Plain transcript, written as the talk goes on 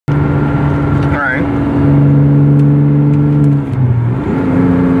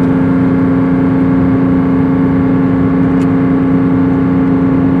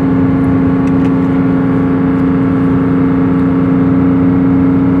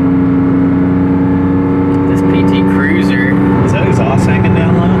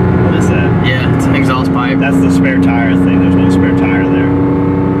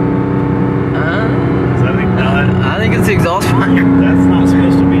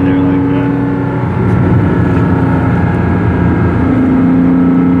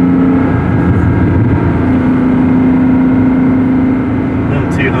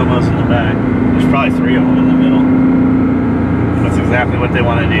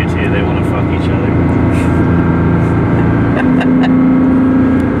do too. They want to fuck each other.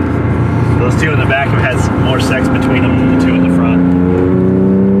 Those two in the back have had more sex between them than the two in the front.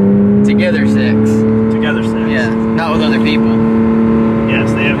 Together sex. Together sex. Yeah, not with other people.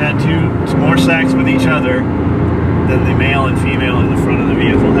 Yes, they have had more sex with each other than the male and female in the front of the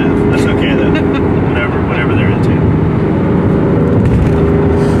vehicle have. That's okay though. whatever they're into.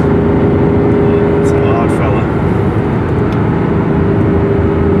 It's an odd fella.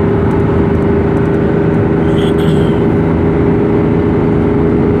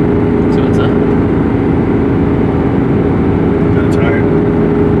 So what's up? Kind of tired. I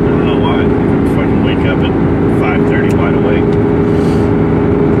don't know why. I fucking wake up at 5:30 wide awake.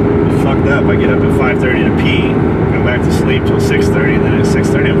 Fucked up. I get up at 5:30 to pee, go back to sleep till 6:30, and then at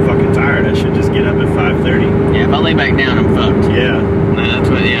 6:30 I'm fucking tired. I should just get up at 5:30. Yeah, if I lay back down, I'm fucked. Yeah. No, that's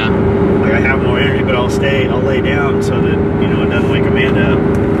what, yeah. Like I have more energy, but I'll lay down so that, you know, it doesn't wake Amanda up.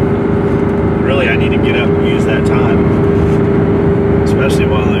 Really, I need to get up and use that time. Especially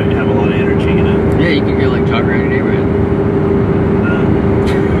while I have a lot of energy, you know. Yeah, you can go like jog around your neighborhood.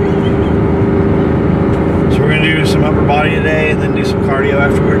 So we're gonna do some upper body today and then do some cardio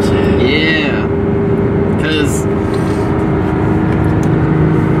afterwards. Yeah. Because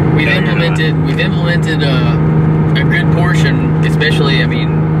we've implemented a good portion, especially, I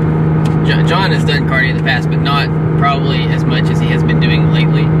mean, John has done cardio in the past, but not probably as much as he has been doing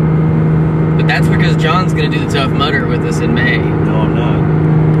lately. But that's because John's going to do the Tough Mudder with us in May. No, I'm not.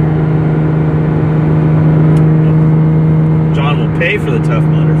 John will pay for the Tough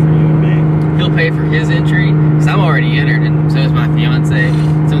Mudder for you in May. He'll pay for his entry, because I'm already entered, and so is my fiance.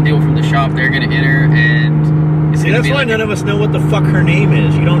 Some people from the shop, they're going to enter, and it's see, that's why none of us know what the fuck her name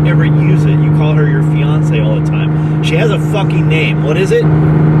is. You don't ever use it. You call her your fiance all the time. She has a fucking name. What is it?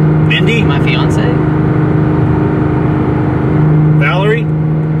 Mindy? My fiance? Valerie?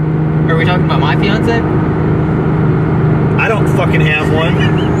 Are we talking about my fiance? I don't fucking have one.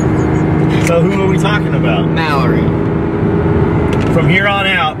 So who are we talking about? Mallory. From here on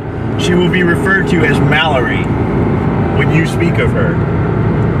out, she will be referred to as Mallory when you speak of her.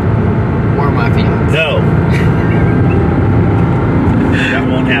 Or my fiance. No. That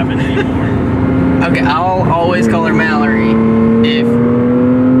won't happen anymore. Okay, I'll always call her Mallory if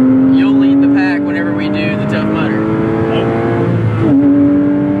you'll lead the pack whenever we do the Tough Mudder. Oh.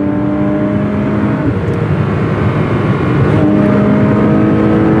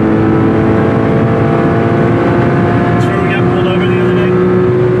 That's where we got pulled over the other day.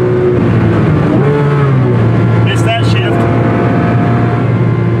 Missed that shift.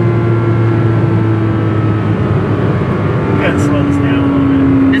 We gotta slow this down a little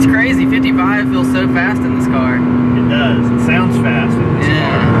bit. It's crazy, 55 feels so fast in this car. It does. It sounds fast in this Yeah.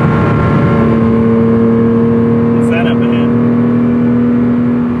 car. What's that up ahead?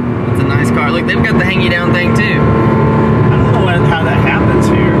 It's a nice car. Look, they've got the hangy down thing too. I don't know how that happens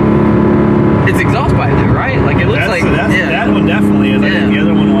here. It's exhaust pipe though, right? Like it looks like yeah. That one definitely is. I Yeah. think the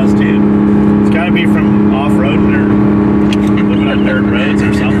other one was too. It's got to be from off-roading or living on dirt roads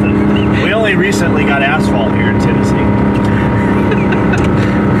or something. We only recently got asphalt here in Tennessee.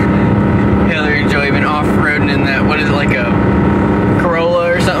 Heather and Joey been off-roading in that, what is it, like a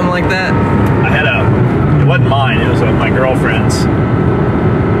Corolla or something like that? It wasn't mine, it was my girlfriend's.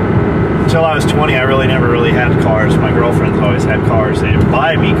 Until I was 20, I never really had cars. My girlfriends always had cars. They didn't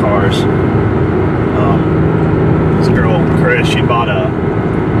buy me cars. This girl, Chris, she bought a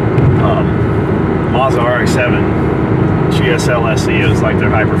Mazda RX-7 GSL SE. It was like their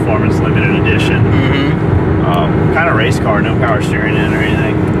high performance limited edition. Kind of race car, no power steering in or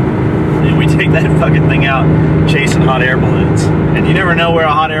anything. And we take that fucking thing out chasing hot air balloons. And you never know where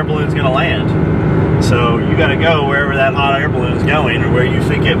a hot air balloon is going to land. So you got to go wherever that hot air balloon is going or where you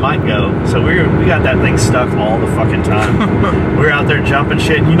think it might go. So we got that thing stuck all the fucking time. We were out there jumping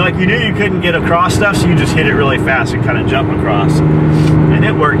shit. And you knew you couldn't get across stuff, so you just hit it really fast and kind of jump across. And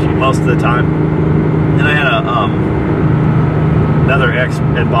it worked most of the time. Then I had another ex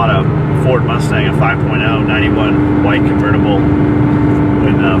had bought a Ford Mustang, a 5.0 91 white convertible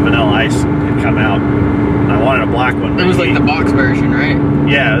when Vanilla Ice had come out. And I wanted a black one. It was like the box version, right?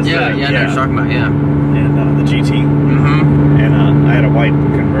 Yeah. I know what you're talking about, yeah. And the GT. And I had a white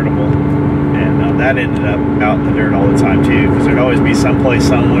convertible. And that ended up out in the dirt all the time too, because there'd always be someplace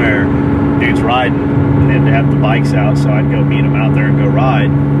somewhere dudes riding and they'd have the bikes out, so I'd go meet them out there and go ride.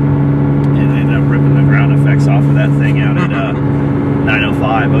 And ended up ripping the ground effects off of that thing out at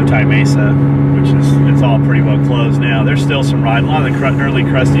 905 Otay Mesa, which it's all pretty well closed now. There's still some riding. A lot of the early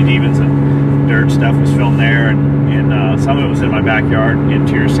Crusty Demons and dirt stuff was filmed there, and some of it was in my backyard in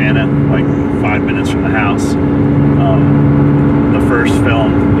Tier Santa, like 5 minutes from the house. The the first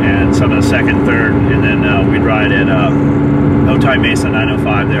film and some of the second, third, and then we'd ride at Otay Mesa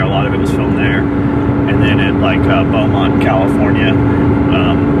 905 there. A lot of it was filmed there. And then at like Beaumont, California,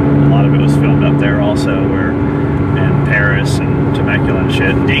 a lot of it was filmed up there also, and Paris and Temecula and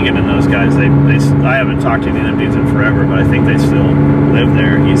shit. Deegan and those guys, I haven't talked to any of them dudes in forever, but I think they still live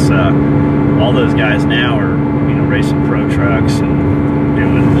there. He's all those guys now are, you know, racing pro trucks and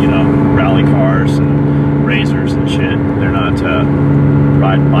doing, you know, rally cars and razors and shit. They're not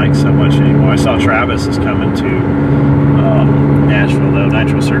riding bikes so much anymore. I saw Travis is coming to Nashville though.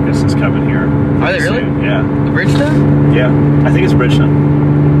 Nitro Circus is coming here. Are they really? Soon. Yeah. The Bridgestone? Yeah, I think it's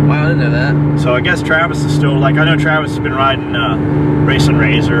Bridgestone. Wow, I didn't know that. So I guess Travis is still, like, I know Travis has been riding, racing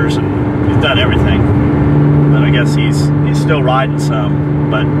razors, and he's done everything. But I guess he's still riding some,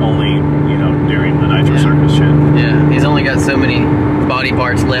 but only, you know, during the Nitro Circus shit. Yeah, he's only got so many body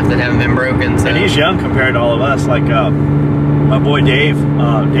parts left that haven't been broken. So. And he's young compared to all of us. Like, my boy Dave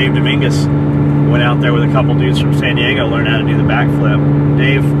Dominguez went out there with a couple dudes from San Diego, learned how to do the backflip.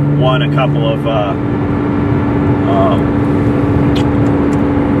 Dave won a couple of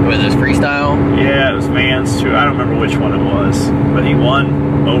With his freestyle? Yeah, it was Vans too. I don't remember which one it was, but he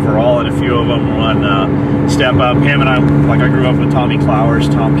won overall, and a few of them won step up. Him and I grew up with Tommy Clowers,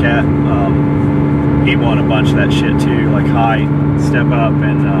 Tomcat. He won a bunch of that shit too, like high step up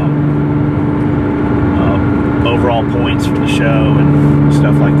and overall points for the show and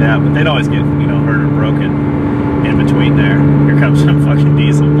stuff like that. But they'd always get, you know, hurt or broken in between there. Here comes some fucking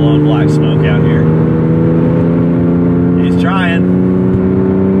diesel blowing black smoke out here. He's trying.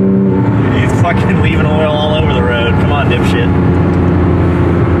 He's fucking leaving oil all over the road. Come on, dipshit.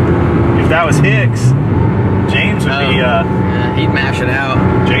 If that was Hicks, James would be, yeah, he'd mash it out.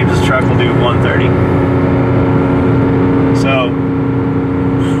 James's truck will do 130. So,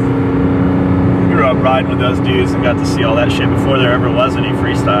 we grew up riding with those dudes and got to see all that shit before there ever was any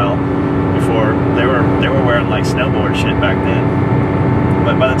freestyle. Before they were wearing like snowboard shit back then.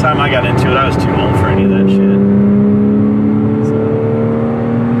 But by the time I got into it, I was too old for any of that shit. So,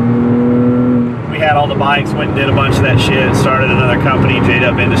 we had all the bikes, went and did a bunch of that shit, started another company,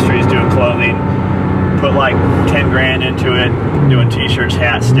 J-Dub Industries, doing clothing. Put like 10 grand into it, doing t-shirts,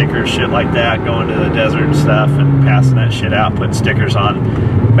 hats, stickers, shit like that, going to the desert and stuff and passing that shit out, putting stickers on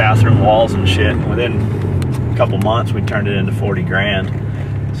bathroom walls and shit. And within a couple months, we turned it into 40 grand.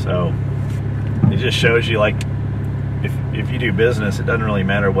 So it just shows you, like, if you do business, it doesn't really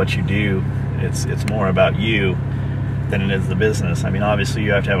matter what you do. It's more about you than it is the business. I mean, obviously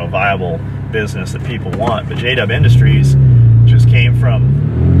you have to have a viable business that people want, but J-Dub Industries just came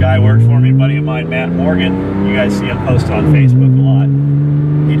from a guy who worked for me, a buddy of mine, Matt Morgan. You guys see him posted on Facebook a lot.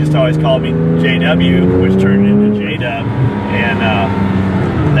 He just always called me JW, which turned into J-Dub,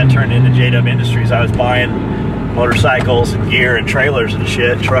 and then turned into J-Dub Industries. I was buying motorcycles and gear and trailers and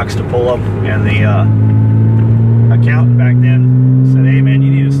shit, trucks to pull them, and the accountant back then said, hey man,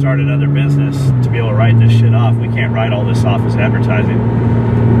 you need to start another business to be able to write this shit off. We can't write all this off as advertising.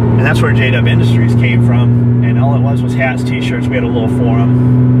 And that's where J-Dub Industries came from. And all it was hats, t-shirts. We had a little forum,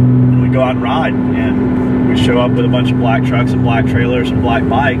 and we'd go out and ride, and we'd show up with a bunch of black trucks and black trailers and black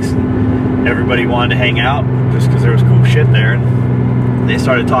bikes, and everybody wanted to hang out just because there was cool shit there. And they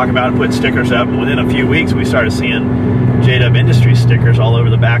started talking about it, putting stickers up, and within a few weeks we started seeing J-Dub Industries stickers all over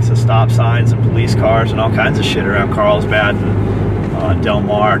the backs of stop signs and police cars and all kinds of shit around Carlsbad and Del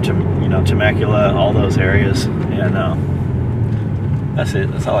Mar, Temecula, all those areas. And that's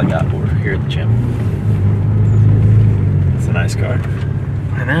it. That's all I got over here at the gym. It's a nice car.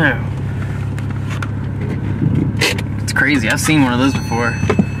 I know. It's crazy. I've seen one of those before.